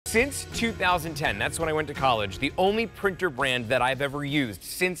Since 2010, that's when I went to college, the only printer brand that I've ever used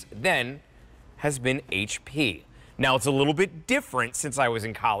since then has been HP. Now, it's a little bit different since I was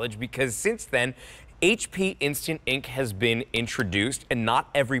in college because since then, HP Instant Ink has been introduced, and not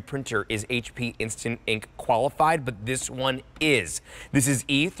every printer is HP Instant Ink qualified, but this one is. This is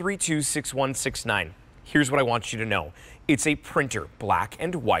E326169. Here's what I want you to know. It's a printer, black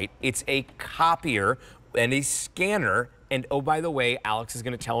and white. It's a copier and a scanner. And oh, by the way, Alex is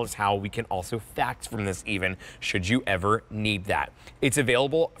going to tell us how we can also fax from this even, should you ever need that. It's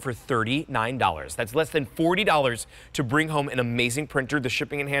available for $39. That's less than $40 to bring home an amazing printer. The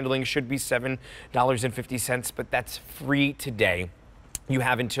shipping and handling should be $7.50, but that's free today. You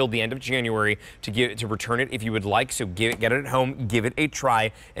have until the end of January to return it if you would like. So get it at home, give it a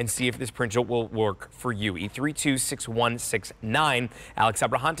try, and see if this printer will work for you. E326169. Alex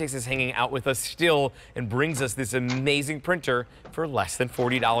Abrahantes is hanging out with us still and brings us this amazing printer for less than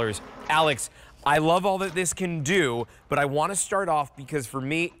 $40. Alex, I love all that this can do, but I want to start off because for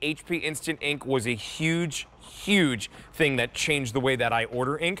me, HP Instant Ink was a huge thing that changed the way that I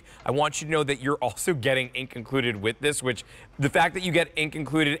order ink. I want you to know that you're also getting ink included with this, which the fact that you get ink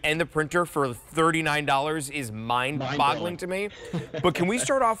included and the printer for $39 is mind-boggling to me. But can we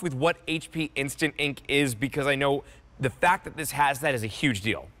start off with what HP Instant Ink is? Because I know the fact that this has that is a huge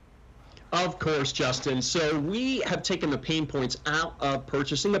deal. Of course, Justin. So we have taken the pain points out of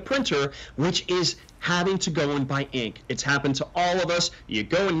purchasing a printer, which is having to go and buy ink. It's happened to all of us. You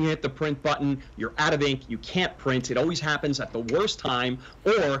go and you hit the print button, you're out of ink, you can't print. It always happens at the worst time.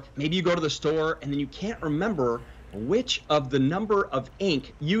 Or maybe you go to the store and then you can't remember which of the number of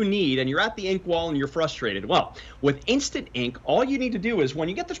ink you need, and you're at the ink wall and you're frustrated. Well, with Instant Ink, all you need to do is when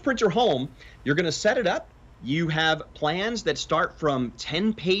you get this printer home, you're going to set it up. You have plans that start from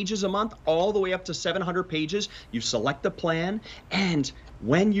 10 pages a month all the way up to 700 pages. You select the plan, and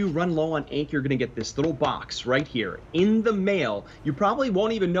when you run low on ink, you're going to get this little box right here in the mail. You probably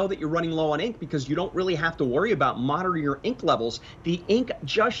won't even know that you're running low on ink because you don't really have to worry about monitoring your ink levels. The ink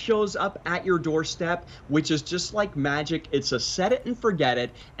just shows up at your doorstep, which is just like magic. It's a set it and forget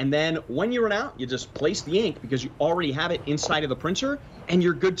it. And then when you run out, you just place the ink because you already have it inside of the printer and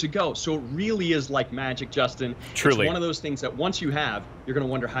you're good to go. So it really is like magic, Justin. Truly. It's one of those things that once you have, you're going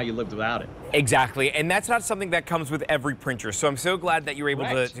to wonder how you lived without it. Exactly. And that's not something that comes with every printer. So I'm so glad that you were able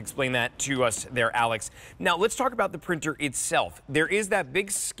to explain that to us there, Alex. Now, let's talk about the printer itself. There is that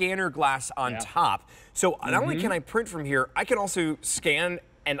big scanner glass on top. So not only can I print from here, I can also scan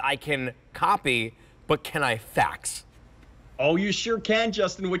and I can copy, but can I fax? Oh, you sure can,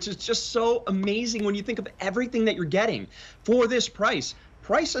 Justin, which is just so amazing when you think of everything that you're getting for this price.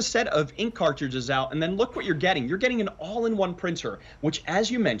 Price a set of ink cartridges out, and then look what you're getting. You're getting an all-in-one printer, which,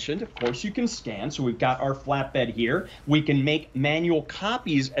 as you mentioned, of course, you can scan. So we've got our flatbed here. We can make manual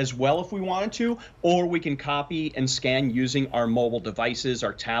copies as well if we wanted to, or we can copy and scan using our mobile devices,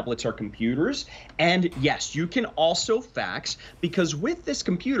 our tablets, our computers. And yes, you can also fax, because with this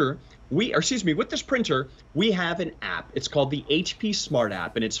computer, with this printer, we have an app. It's called the HP Smart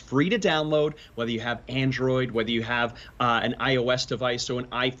App, and it's free to download, whether you have Android, whether you have an iOS device, so an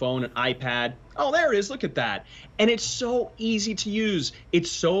iPhone, an iPad. Oh, there it is. Look at that. And it's so easy to use. It's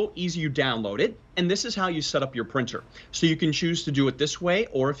so easy. You download it, and this is how you set up your printer. So you can choose to do it this way,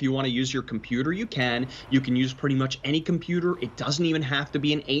 or if you want to use your computer, you can. You can use pretty much any computer. It doesn't even have to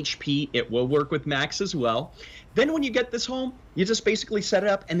be an HP. It will work with Macs as well. Then when you get this home, you just basically set it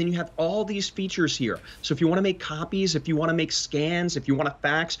up, and then you have all these features here. So if you want to make copies, if you want to make scans, if you want to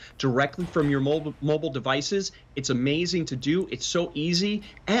fax directly from your mobile devices, it's amazing to do. It's so easy.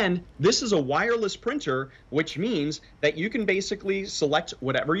 And this is a wireless printer, which means that you can basically select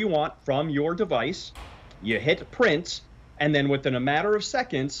whatever you want from your device. You hit print, and then within a matter of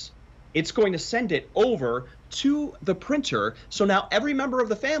seconds, it's going to send it over to the printer. So now every member of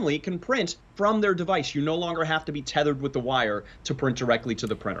the family can print from their device. You no longer have to be tethered with the wire to print directly to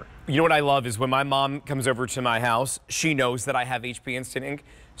the printer. You know what I love is when my mom comes over to my house, she knows that I have HP Instant Ink,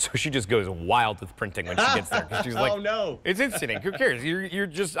 so she just goes wild with printing when she gets there. 'Cause she's like, oh no, it's Instant Ink, who cares? You're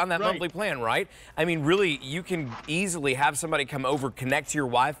just on that monthly plan, right? I mean, really, you can easily have somebody come over, connect to your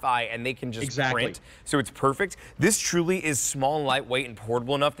Wi-Fi, and they can just print. So it's perfect. This truly is small and lightweight and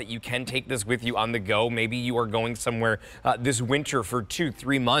portable enough that you can take this with you on the go. Maybe you are going somewhere this winter for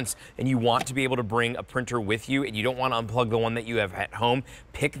 2-3 months, and you want to be able to bring a printer with you, and you don't want to unplug the one that you have at home.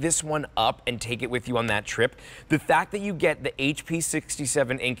 Pick this one up and take it with you on that trip. The fact that you get the HP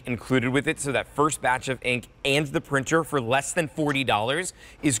 67 ink included with it, so that first batch of ink and the printer for less than $40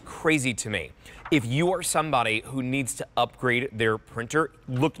 is crazy to me. If you are somebody who needs to upgrade their printer,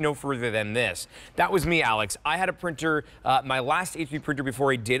 look no further than this. That was me, Alex. I had a printer, my last HP printer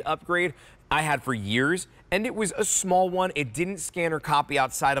before I did upgrade, I had for years, and it was a small one. It didn't scan or copy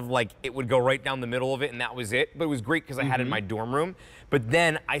outside of, like, it would go right down the middle of it, and that was it. But it was great because I had it in my dorm room. But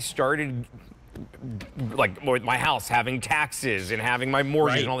then I started, like, with my house, having taxes and having my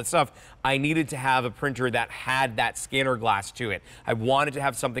mortgage and all that stuff. I needed to have a printer that had that scanner glass to it. I wanted to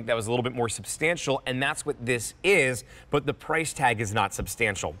have something that was a little bit more substantial, and that's what this is, but the price tag is not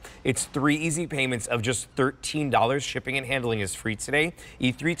substantial. It's 3 easy payments of just $13. Shipping and handling is free today.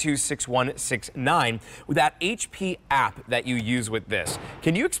 E326169 with that HP app that you use with this.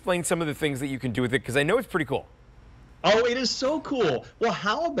 Can you explain some of the things that you can do with it? Because I know it's pretty cool. Oh, it is so cool. Well,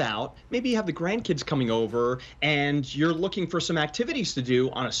 how about maybe you have the grandkids coming over and you're looking for some activities to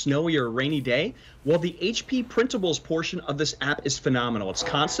do on a snowy or rainy day? Well, the HP printables portion of this app is phenomenal. It's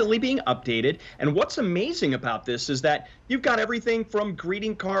constantly being updated. And what's amazing about this is that you've got everything from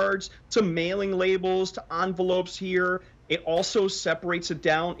greeting cards to mailing labels to envelopes here. It also separates it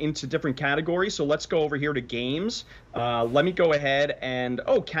down into different categories. So let's go over here to games. Let me go ahead and,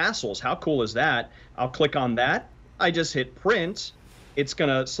 oh, castles. How cool is that? I'll click on that. I just hit print. It's going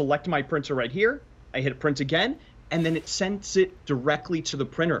to select my printer right here. I hit print again, and then it sends it directly to the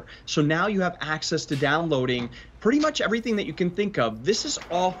printer. So now you have access to downloading pretty much everything that you can think of. This is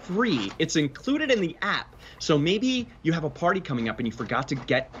all free. It's included in the app. So maybe you have a party coming up and you forgot to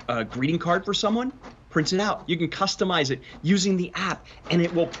get a greeting card for someone. Print it out. You can customize it using the app, and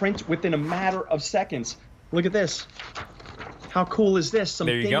it will print within a matter of seconds. Look at this. How cool is this? Some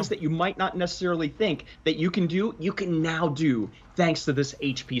things that you might not necessarily think that you can do, you can now do thanks to this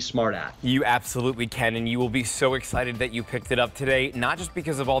HP Smart app. You absolutely can, and you will be so excited that you picked it up today, not just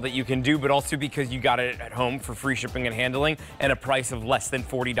because of all that you can do, but also because you got it at home for free shipping and handling and a price of less than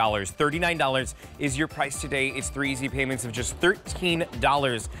 $40. $39 is your price today. It's 3 easy payments of just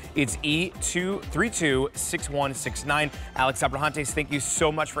 $13. It's E2326169. Alex Abrahantes, thank you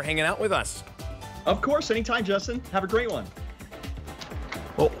so much for hanging out with us. Of course, anytime, Justin. Have a great one.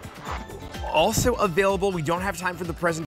 Well, also available, we don't have time for the presentation.